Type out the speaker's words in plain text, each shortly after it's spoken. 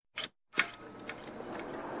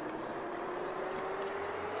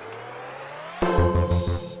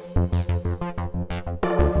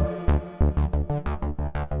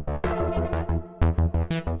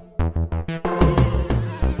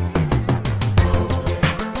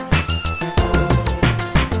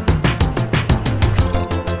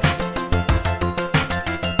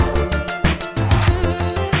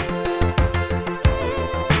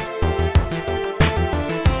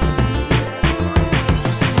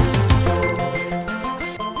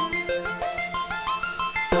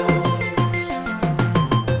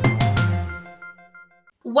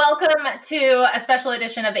Welcome to a special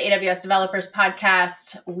edition of the AWS Developers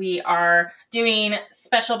Podcast. We are doing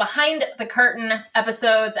special behind the curtain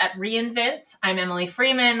episodes at re:Invent. I'm Emily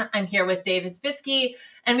Freeman. I'm here with Dave Isbitski,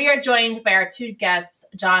 and we are joined by our two guests,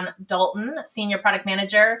 John Dalton, Senior Product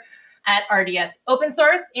Manager at RDS Open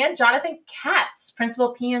Source, and Jonathan Katz,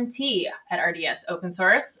 Principal PMT at RDS Open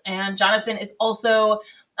Source. And Jonathan is also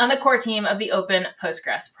on the core team of the Open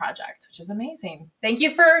Postgres project, which is amazing. Thank you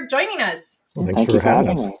for joining us. Well, thanks for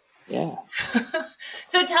having us. Yeah.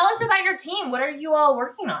 So tell us about your team. What are you all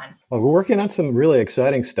working on? Well, we're working on some really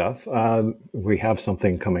exciting stuff. We have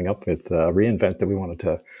something coming up with re:Invent that we wanted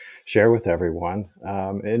to share with everyone.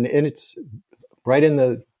 And it's right in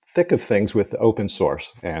the thick of things with open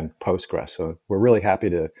source and Postgres. So we're really happy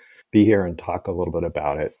to be here and talk a little bit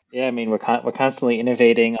about it. Yeah, I mean, we're constantly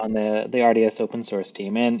innovating on the RDS open source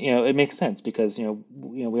team, and it makes sense because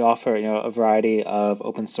we offer a variety of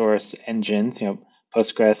open source engines,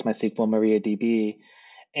 Postgres, MySQL, MariaDB,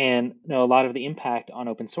 and a lot of the impact on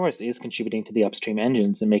open source is contributing to the upstream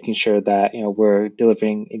engines and making sure that we're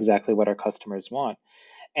delivering exactly what our customers want.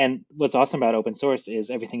 And what's awesome about open source is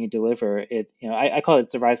everything you deliver. I call it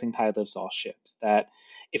the rising tide lifts all ships. That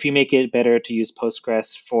if you make it better to use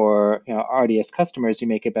Postgres for RDS customers, you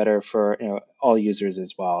make it better for all users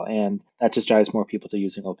as well, and that just drives more people to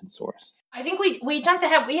using open source. I think we jumped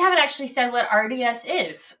ahead. We haven't actually said what RDS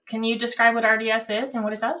is. Can you describe what RDS is and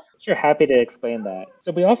what it does? Sure, happy to explain that.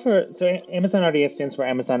 So Amazon RDS stands for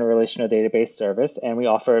Amazon Relational Database Service, and we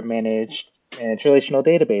offer managed relational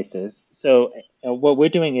databases. So what we're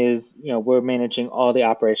doing is, we're managing all the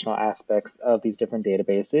operational aspects of these different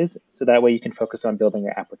databases. So that way you can focus on building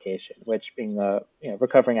your application, which being a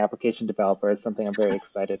recovering application developer is something I'm very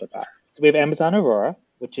excited about. So we have Amazon Aurora,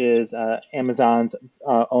 which is Amazon's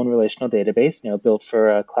own relational database, built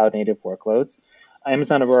for cloud native workloads.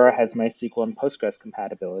 Amazon Aurora has MySQL and Postgres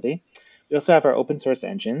compatibility. We also have our open source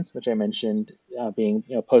engines, which I mentioned being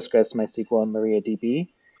Postgres, MySQL, and MariaDB.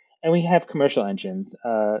 And we have commercial engines,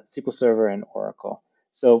 SQL Server and Oracle.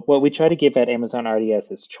 So what we try to give at Amazon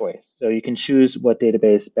RDS is choice. So you can choose what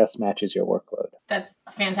database best matches your workload. That's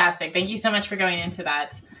fantastic. Thank you so much for going into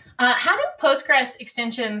that. How do Postgres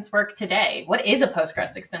extensions work today? What is a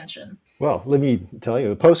Postgres extension? Well, let me tell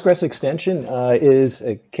you, a Postgres extension is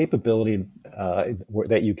a capability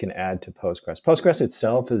that you can add to Postgres. Postgres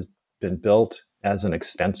itself has been built as an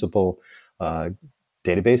extensible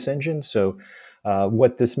database engine. So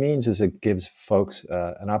what this means is it gives folks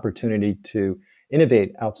an opportunity to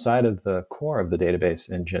innovate outside of the core of the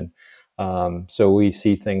database engine. So we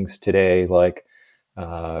see things today like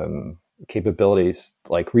capabilities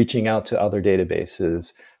like reaching out to other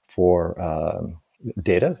databases for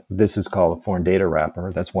data. This is called a foreign data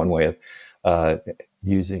wrapper. That's one way of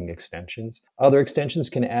using extensions. Other extensions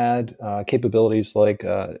can add capabilities like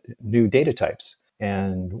new data types.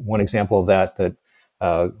 And one example of that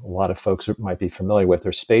a lot of folks might be familiar with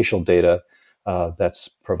are spatial data that's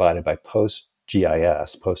provided by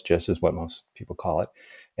PostGIS. PostGIS is what most people call it.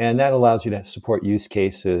 And that allows you to support use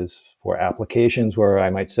cases for applications where I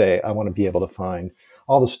might say, I want to be able to find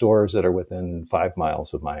all the stores that are within 5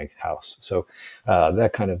 miles of my house. So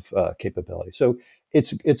that kind of capability. So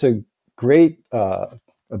it's a great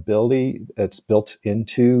ability that's built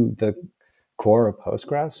into the core of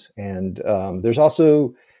Postgres. And there's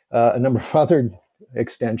also a number of other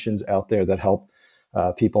extensions out there that help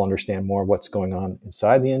people understand more what's going on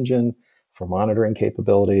inside the engine for monitoring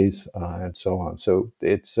capabilities and so on. So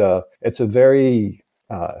it's a very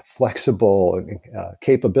flexible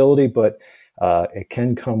capability, but it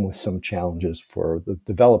can come with some challenges for the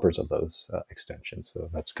developers of those extensions. So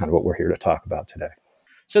that's kind of what we're here to talk about today.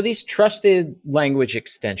 So these trusted language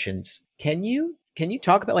extensions, can you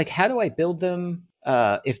talk about how do I build them?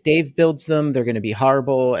 If Dave builds them, they're going to be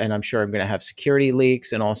horrible, and I'm sure I'm going to have security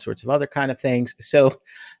leaks and all sorts of other kind of things. So,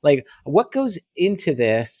 what goes into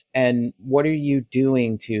this, and what are you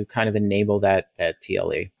doing to kind of enable that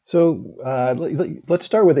TLE? So let's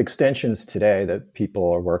start with extensions today that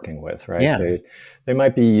people are working with, right? Yeah. They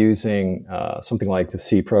might be using something like the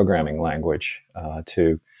C programming language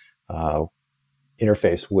to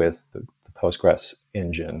interface with the Postgres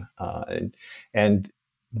engine, and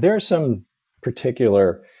there are some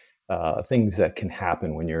particular things that can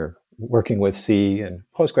happen when you're working with C, and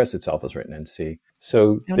Postgres itself is written in C.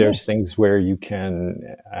 So there's things where you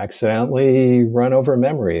can accidentally run over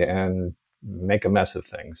memory and make a mess of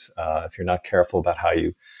things if you're not careful about how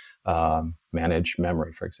you manage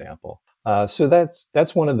memory, for example. So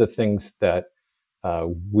that's one of the things that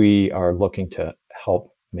we are looking to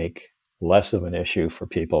help make less of an issue for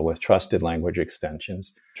people with trusted language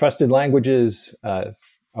extensions. Trusted languages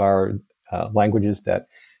are languages that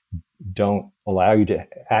don't allow you to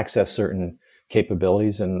access certain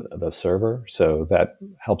capabilities in the server. So that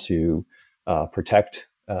helps you protect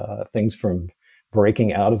things from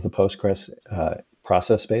breaking out of the Postgres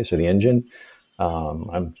process space or the engine.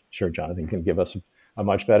 I'm sure Jonathan can give us a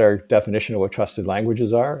much better definition of what trusted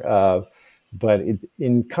languages are. But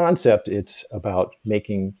in concept, it's about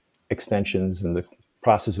making extensions and the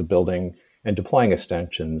process of building and deploying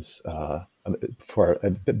extensions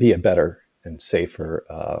be a better and safer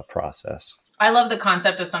process. I love the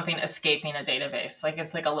concept of something escaping a database. Like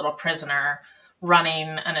it's like a little prisoner running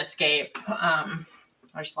an escape.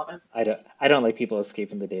 I just love it. I don't like people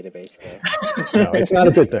escaping the database though. No, it's not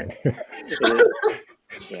a good thing.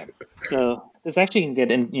 Yeah. So this actually can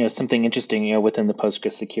get in, something interesting, within the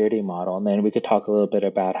Postgres security model, and then we could talk a little bit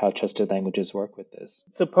about how trusted languages work with this.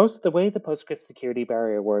 So the way the Postgres security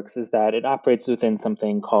barrier works is that it operates within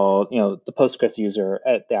something called, the Postgres user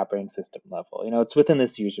at the operating system level. It's within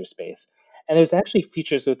this user space. And there's actually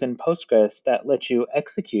features within Postgres that let you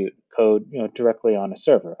execute code, directly on a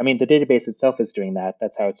server. I mean, the database itself is doing that.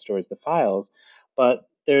 That's how it stores the files. But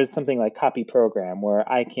there's something like copy program where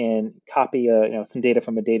I can copy some data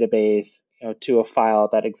from a database to a file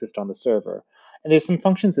that exists on the server. And there's some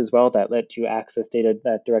functions as well that let you access data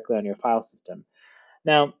that directly on your file system.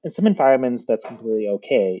 Now, in some environments, that's completely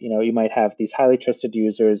okay. You might have these highly trusted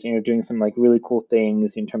users, doing some like really cool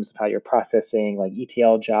things in terms of how you're processing like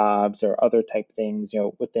ETL jobs or other type things,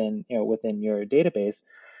 within your database.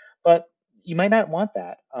 But you might not want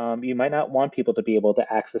that. You might not want people to be able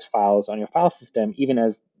to access files on your file system, even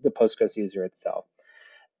as the Postgres user itself.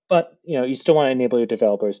 But you still want to enable your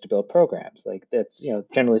developers to build programs. Like that's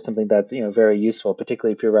generally something that's very useful,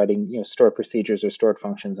 particularly if you're writing stored procedures or stored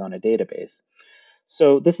functions on a database.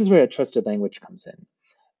 So this is where a trusted language comes in.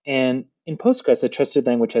 And in Postgres, a trusted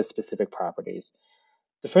language has specific properties.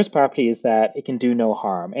 The first property is that it can do no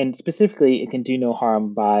harm, and specifically, it can do no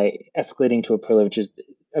harm by escalating to a privilege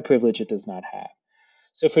it does not have.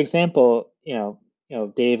 So, for example,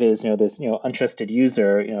 Dave is this untrusted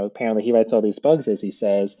user. Apparently he writes all these bugs, as he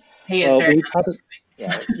says. He is very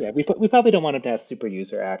we probably don't want him to have super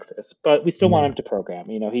user access, but we still want him to program.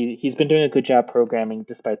 He's been doing a good job programming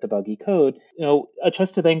despite the buggy code. A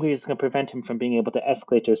trusted language is going to prevent him from being able to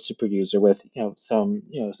escalate to a super user with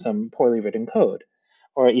some poorly written code,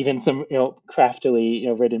 or even some craftily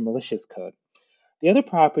written malicious code. The other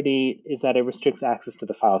property is that it restricts access to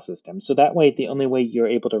the file system. So that way, the only way you're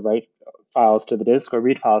able to write files to the disk or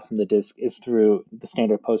read files from the disk is through the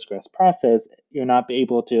standard Postgres process. You're not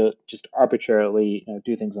able to just arbitrarily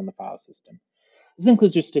do things on the file system. This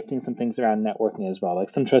includes restricting some things around networking as well.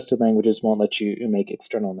 Like some trusted languages won't let you make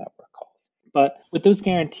external network calls. But with those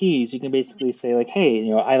guarantees, you can basically say like, hey,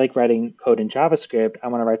 I like writing code in JavaScript. I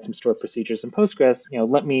want to write some stored procedures in Postgres.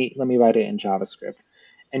 Let me write it in JavaScript.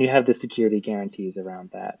 And you have the security guarantees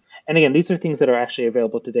around that. And again, these are things that are actually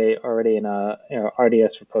available today already in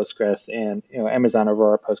RDS for Postgres and Amazon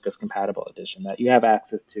Aurora Postgres compatible edition. That you have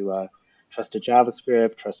access to trusted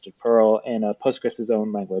JavaScript, trusted Perl, and Postgres'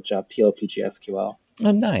 own language, PLPG-SQL.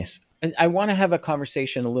 Oh, nice. I want to have a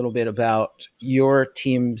conversation a little bit about your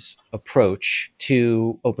team's approach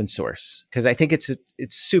to open source, because I think it's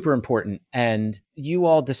super important. And you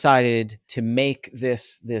all decided to make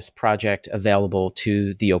this project available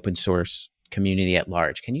to the open source community at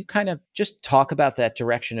large. Can you kind of just talk about that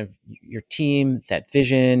direction of your team, that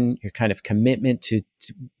vision, your kind of commitment to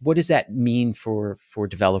what does that mean for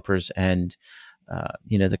developers and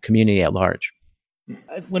the community at large?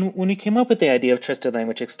 When we came up with the idea of trusted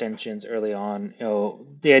language extensions early on,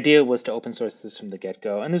 the idea was to open source this from the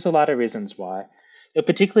get-go, and there's a lot of reasons why.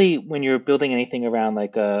 Particularly when you're building anything around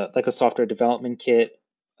like a software development kit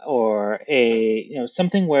or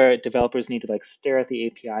something where developers need to like stare at the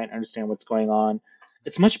API and understand what's going on.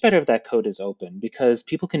 It's much better if that code is open because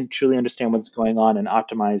people can truly understand what's going on and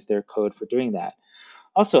optimize their code for doing that.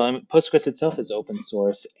 Also, Postgres itself is open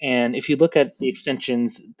source, and if you look at the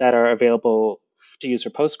extensions that are available to use for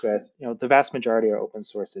Postgres, the vast majority are open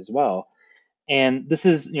source as well. And this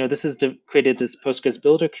has created this Postgres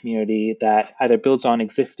builder community that either builds on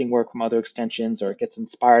existing work from other extensions or it gets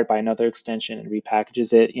inspired by another extension and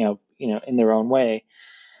repackages it, in their own way.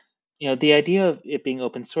 The idea of it being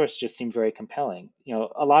open source just seemed very compelling.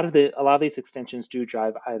 A lot of these extensions do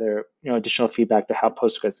drive either additional feedback to how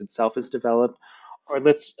Postgres itself is developed, or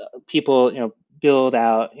lets people build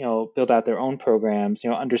out their own programs,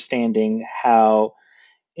 understanding how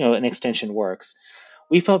an extension works.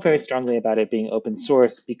 We felt very strongly about it being open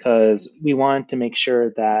source because we wanted to make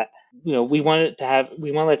sure that we want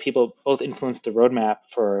to let people both influence the roadmap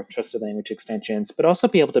for trusted language extensions, but also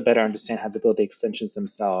be able to better understand how to build the extensions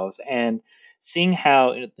themselves. And seeing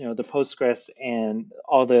how the Postgres and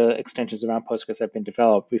all the extensions around Postgres have been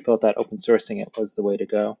developed, we felt that open sourcing it was the way to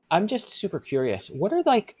go. I'm just super curious. What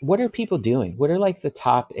are people doing? What are like the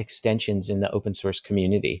top extensions in the open source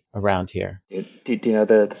community around here? Do you know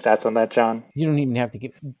the stats on that, John? You don't even have to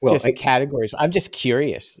give Well, just categories. I'm just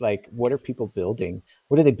curious. Like, what are people building?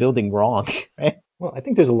 What are they building wrong? Right? Well, I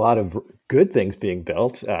think there's a lot of good things being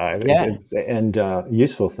built and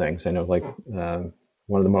useful things. I know, like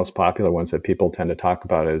one of the most popular ones that people tend to talk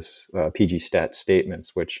about is pgstat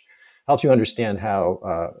statements, which helps you understand how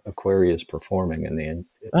a query is performing. And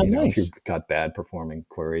if you've got bad performing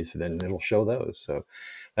queries, then it'll show those. So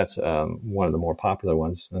that's one of the more popular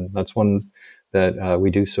ones, and that's one that we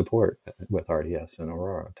do support with RDS and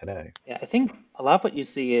Aurora today. Yeah, I think a lot of what you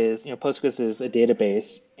see is, Postgres is a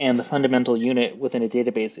database, and the fundamental unit within a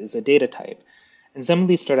database is a data type. And some of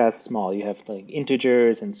these start out small. You have like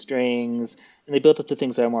integers and strings, and they build up to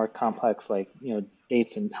things that are more complex, like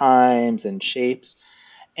dates and times and shapes.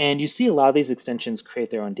 And you see a lot of these extensions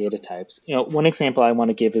create their own data types. One example I want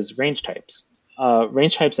to give is range types.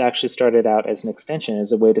 Range types actually started out as an extension,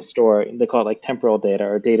 as a way to store, they call it like temporal data,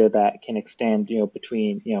 or data that can extend,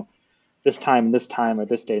 between, this time, or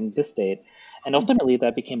this date and this date. And ultimately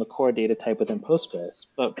that became a core data type within Postgres.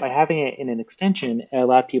 But by having it in an extension, it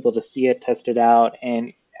allowed people to see it, test it out,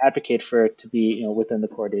 and advocate for it to be, within the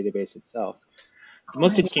core database itself. The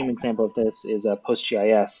most extreme example of this is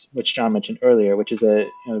PostGIS, which John mentioned earlier, which is a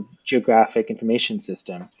geographic information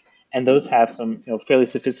system. And those have some fairly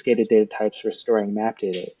sophisticated data types for storing map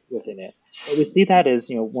data within it. But we see that as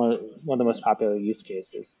one of the most popular use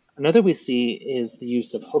cases. Another we see is the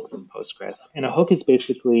use of hooks in Postgres. And a hook is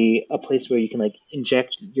basically a place where you can like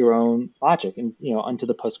inject your own logic and onto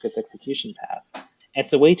the Postgres execution path.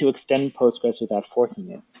 It's a way to extend Postgres without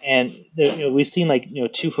forking it. And we've seen like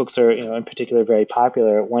two hooks are in particular very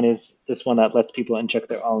popular. One is this one that lets people inject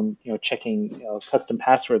their own checking custom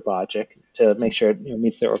password logic to make sure it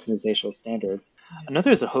meets their organizational standards.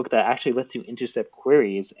 Another is a hook that actually lets you intercept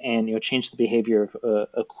queries and change the behavior of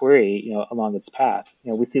a query along its path.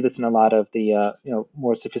 We see this in a lot of the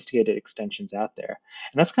more sophisticated extensions out there,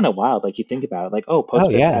 and that's kind of wild. Like you think about it, like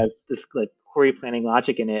Postgres has this like query planning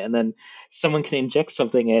logic in it, and then someone can inject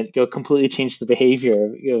something and go completely change the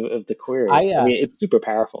behavior of the query. I mean, it's super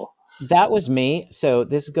powerful. That was me. So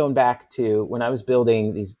this is going back to when I was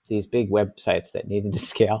building these big websites that needed to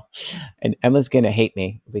scale. And Emma's going to hate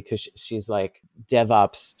me because she's like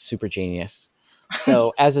DevOps super genius.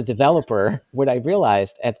 So as a developer, what I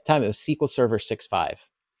realized at the time, it was SQL Server 6.5,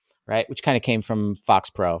 right? Which kind of came from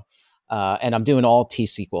FoxPro. And I'm doing all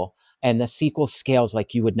T-SQL. And the SQL scales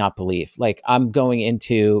like you would not believe. Like I'm going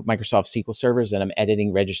into Microsoft SQL servers and I'm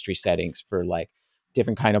editing registry settings for like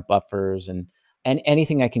different kind of buffers and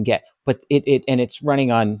anything I can get. But it's running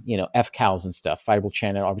on FCALs and stuff, fiber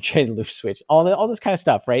channel, arbitrated loop switch, all this kind of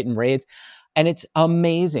stuff, right? And RAIDs, and it's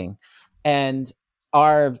amazing. And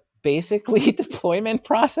our basically deployment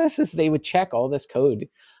process is they would check all this code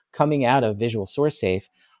coming out of Visual Source Safe,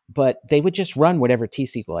 but they would just run whatever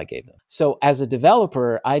T-SQL I gave them. So as a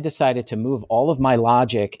developer, I decided to move all of my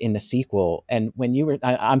logic into SQL. And when you were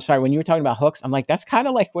talking about hooks, I'm like, that's kind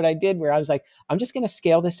of like what I did, where I was like, I'm just going to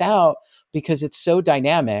scale this out because it's so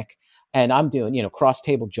dynamic. And I'm doing, cross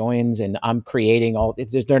table joins, and I'm creating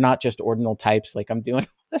they're not just ordinal types. Like I'm doing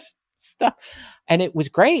this stuff, and it was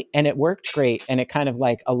great, and it worked great, and it kind of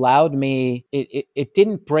like allowed me, it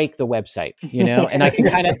didn't break the website, and I can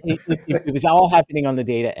kind of it was all happening on the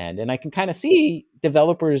data end, and I can kind of see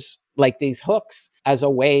developers like these hooks as a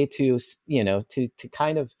way to to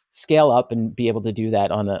kind of scale up and be able to do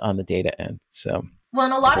that on the data end. So well,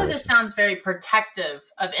 and a lot of this sounds very protective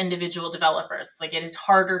of individual developers. Like it is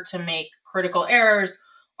harder to make critical errors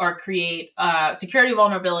or create security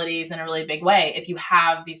vulnerabilities in a really big way if you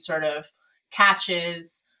have these sort of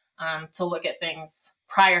catches to look at things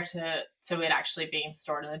prior to it actually being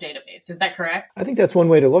stored in the database. Is that correct? I think that's one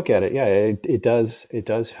way to look at it. Yeah, it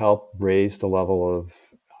does help raise the level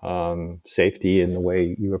of safety in the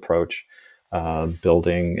way you approach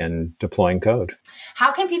building and deploying code.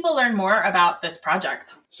 How can people learn more about this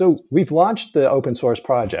project? So we've launched the open source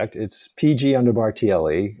project. It's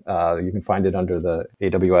PG_TLE. You can find it under the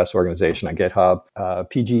AWS organization on GitHub.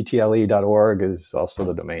 PGTLE.org is also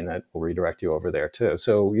the domain that will redirect you over there too.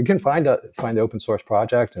 So you can find the open source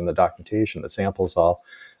project and the documentation, the samples all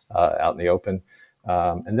out in the open.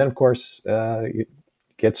 And then of course, you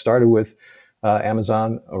get started with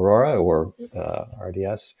Amazon Aurora or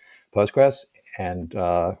RDS Postgres and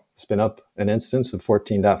spin up an instance of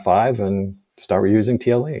 14.5 and start reusing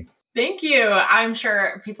TLE. Thank you. I'm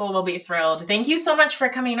sure people will be thrilled. Thank you so much for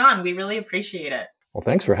coming on. We really appreciate it. Well,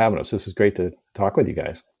 thanks for having us. This is great to talk with you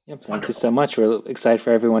guys. Yep, thank you so much. We're excited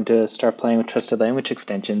for everyone to start playing with trusted language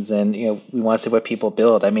extensions, and we want to see what people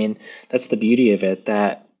build. I mean, that's the beauty of it.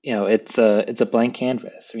 That it's a blank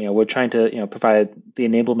canvas. We're trying to provide the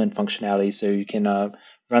enablement functionality so you can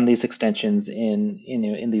run these extensions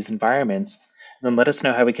in these environments, and then let us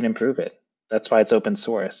know how we can improve it. That's why it's open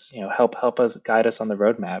source. Help us, guide us on the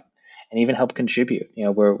roadmap, and even help contribute.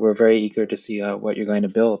 We're very eager to see what you're going to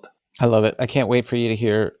build. I love it. I can't wait for you to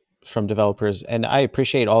hear from developers. And I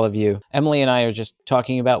appreciate all of you. Emily and I are just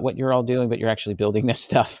talking about what you're all doing, but you're actually building this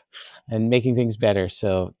stuff and making things better.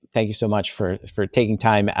 So thank you so much for taking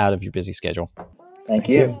time out of your busy schedule. Thank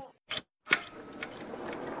you.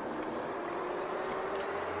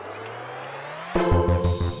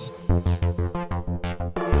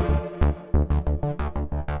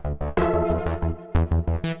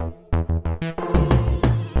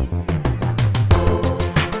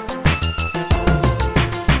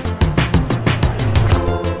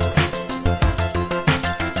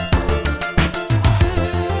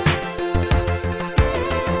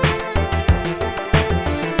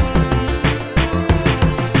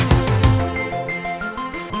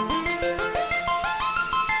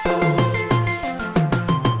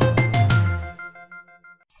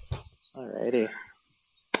 Alrighty.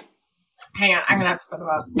 Hang on, I'm gonna have to put them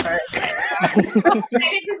up. Sorry. I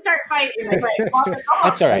need to start fighting. Like, wait, walk us off.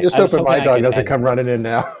 That's all right. I just hoping my dog doesn't come running in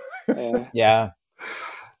now. Yeah.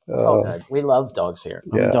 It's all good. We love dogs here.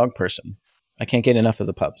 I'm a dog person. I can't get enough of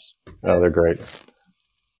the pups. Oh, they're great.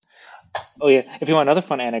 Oh yeah, if you want another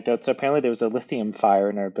fun anecdote, so apparently there was a lithium fire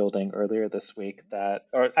in our building earlier this week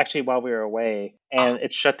or actually while we were away, and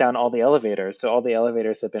it shut down all the elevators. So all the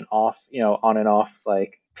elevators have been off, on and off,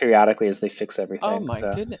 like periodically as they fix everything. Oh my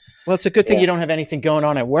goodness. Well, it's a good thing you don't have anything going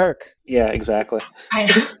on at work. Yeah, exactly. I've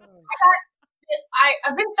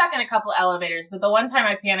been stuck in a couple elevators, but the one time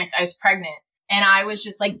I panicked, I was pregnant. And I was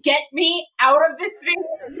just like, get me out of this thing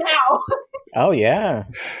now. Oh, yeah.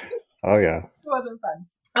 Oh, yeah. It wasn't fun.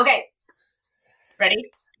 Okay.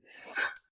 Ready?